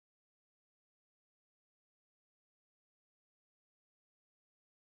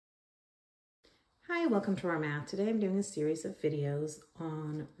Hi, welcome to our math. Today I'm doing a series of videos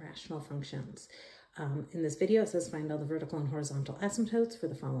on rational functions. In this video it says find all the vertical and horizontal asymptotes for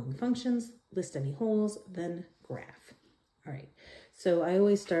the following functions, list any holes, then graph. All right, so I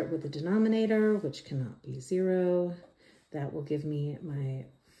always start with the denominator, which cannot be 0. That will give me my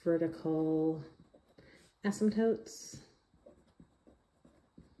vertical asymptotes.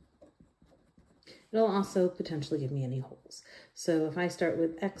 It'll also potentially give me any holes. So if I start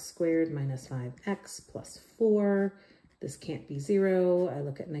with x squared minus 5x plus 4, this can't be 0. I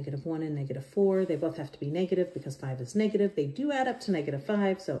look at -1 and -4. They both have to be negative because 5 is negative. They do add up to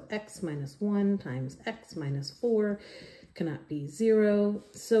 -5, so x minus 1 times x minus 4 cannot be 0.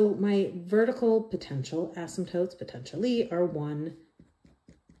 So my vertical potential asymptotes potentially are 1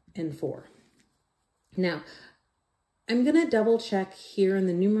 and 4. Now, I'm going to double check here in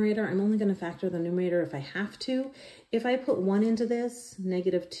the numerator. I'm only going to factor the numerator if I have to. If I put 1 into this,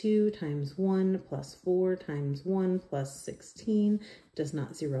 -2 times 1 plus 4 times 1 plus 16 does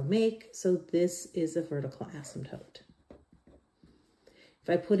not 0 make. So this is a vertical asymptote. If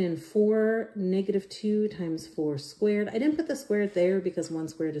I put in 4, -2 times 4 squared, I didn't put the squared there because 1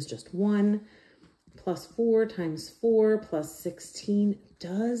 squared is just 1, plus 4 times 4 plus 16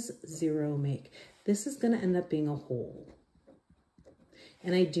 does 0 make. This is going to end up being a whole.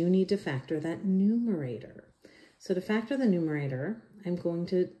 And I do need to factor that numerator. So to factor the numerator, I'm going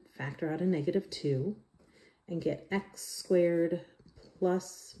to factor out a -2 and get x squared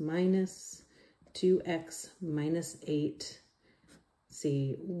plus minus 2x minus 8.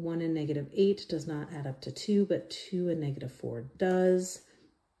 See, 1 and -8 does not add up to 2, but 2 and -4 does.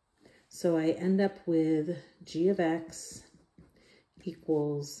 So I end up with g of x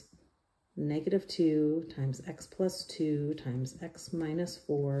equals -2 times x plus 2 times x minus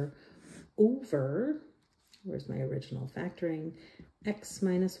 4 over, where's my original factoring, x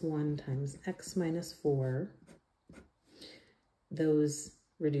minus 1 times x minus 4. Those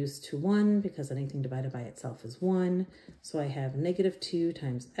reduce to 1 because anything divided by itself is 1. So I have -2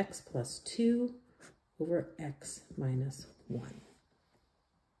 times x plus 2 over x minus 1.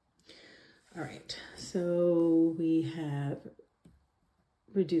 All right, so we have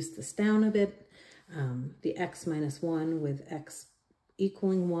reduce this down a bit. The x minus 1 with x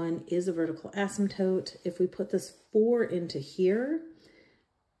equaling 1 is a vertical asymptote. If we put this 4 into here,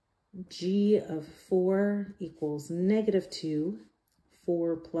 g of 4 equals -2,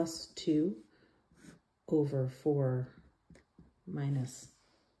 4 plus 2 over 4 minus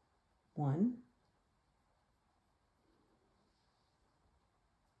 1.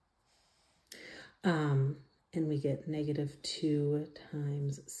 And we get -2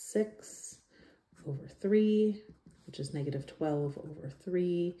 times 6 over 3, which is -12 over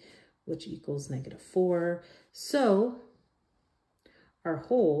 3, which equals -4. So our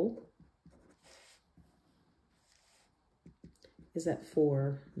whole is at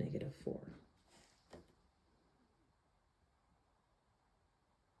 4, -4.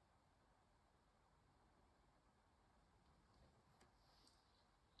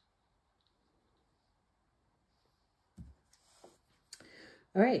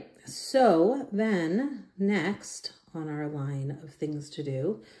 All right, so then next on our line of things to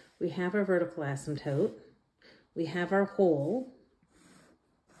do, we have our vertical asymptote, we have our whole.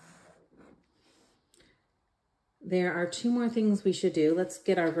 There are 2 more things we should do. Let's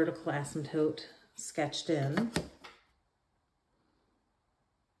get our vertical asymptote sketched in.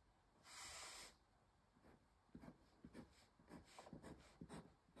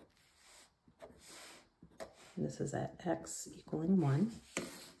 And this is at x equaling 1.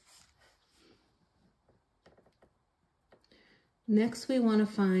 Next, we want to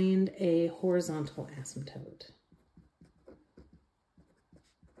find a horizontal asymptote.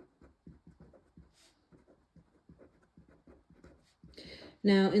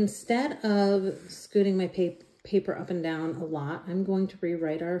 Now, instead of scooting my paper up and down a lot, I'm going to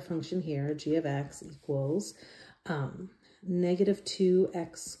rewrite our function here, g of x equals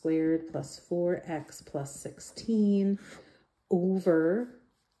 -2x squared plus 4x plus 16 over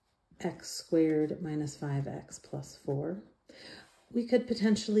x squared minus 5x plus 4. We could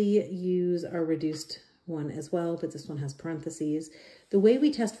potentially use our reduced one as well, but this one has parentheses. The way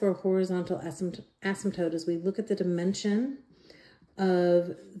we test for a horizontal asymptote is we look at the dimension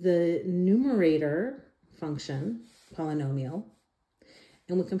of the numerator function, polynomial,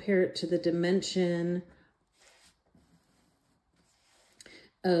 and we compare it to the dimension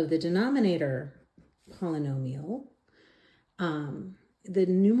of the denominator polynomial. The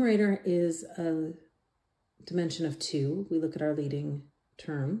numerator is a dimension of 2. We look at our leading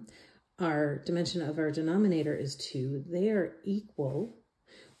term. Our dimension of our denominator is 2. They are equal.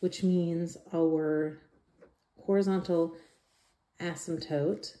 which means our horizontal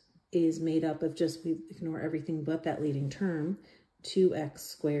asymptote is made up of just, we ignore everything but that leading term, 2x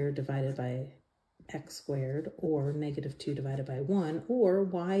squared divided by x squared, or negative 2 divided by 1, or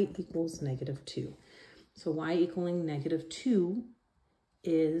y equals negative 2. So y equaling negative 2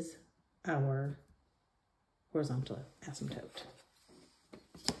 is our horizontal asymptote.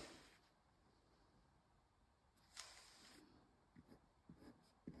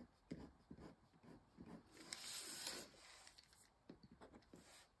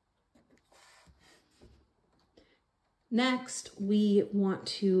 Next, we want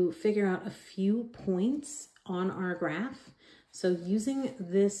to figure out a few points on our graph. So using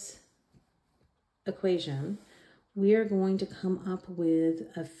this equation, we are going to come up with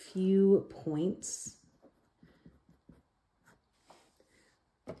a few points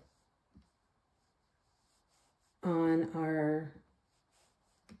on our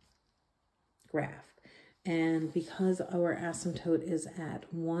graph. And because our asymptote is at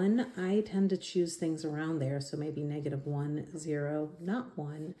 1, I tend to choose things around there. So maybe negative 1, 0, not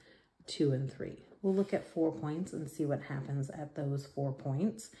 1, 2, and 3. We'll look at 4 points and see what happens at those 4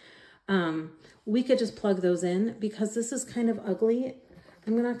 points. We could just plug those in because this is kind of ugly.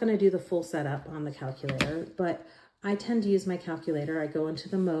 I'm not going to do the full setup on the calculator, but I tend to use my calculator. I go into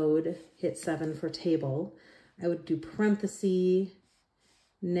the mode, hit 7 for table. I would do parenthesis,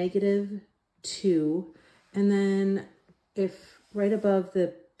 negative 2, and then if right above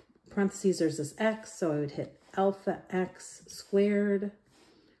the parentheses there's this x, so I would hit alpha x squared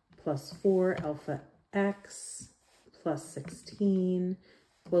plus 4 alpha x plus 16,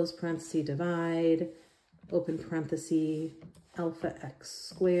 close parenthesis, divide, open parenthesis, alpha x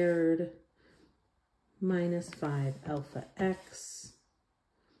squared minus 5 alpha x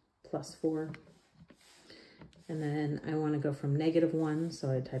plus 4. And then I want to go from negative 1,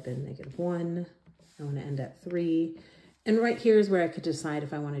 so I type in negative 1. I want to end at 3. And right here is where I could decide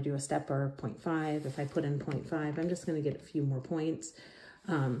if I want to do a step or 0.5. If I put in 0.5, I'm just going to get a few more points.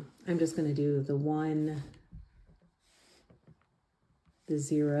 I'm just going to do the 1, the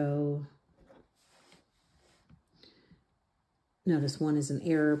 0. Notice 1 is an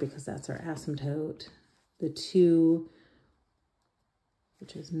error because that's our asymptote. The 2,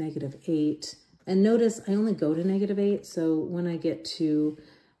 which is negative 8. And notice I only go to negative 8. So when I get to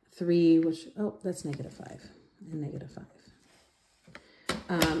 3, which, oh, that's negative 5 and negative 5.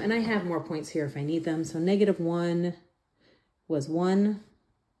 And I have more points here if I need them. So negative 1 was 1,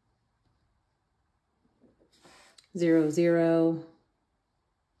 0, 0,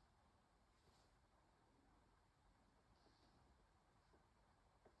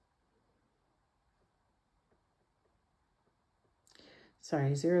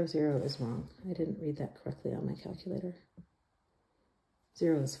 sorry, 0, 0 is wrong. I didn't read that correctly on my calculator.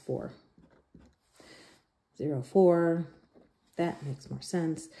 0 is 4. 0, 4. That makes more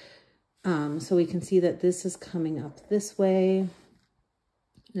sense. So we can see that this is coming up this way. And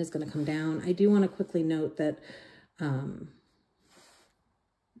it's going to come down. I do want to quickly note that this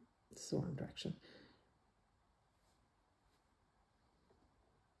is the wrong direction.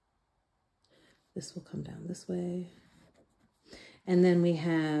 This will come down this way. And then we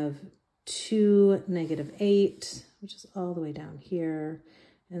have 2, negative 8, which is all the way down here,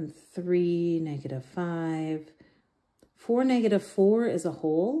 and 3, negative 5. 4, negative 4 is a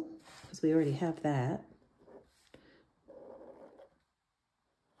whole, because we already have that.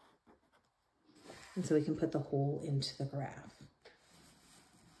 And so we can put the whole into the graph.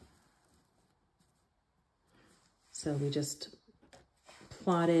 So we just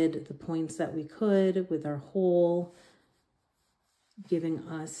plotted the points that we could with our whole, giving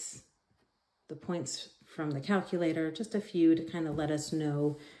us the points from the calculator, just a few to kind of let us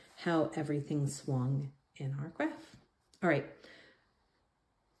know how everything swung in our graph. All right.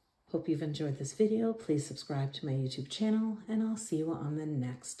 Hope you've enjoyed this video. Please subscribe to my YouTube channel, and I'll see you on the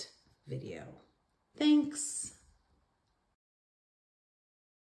next video. Thanks.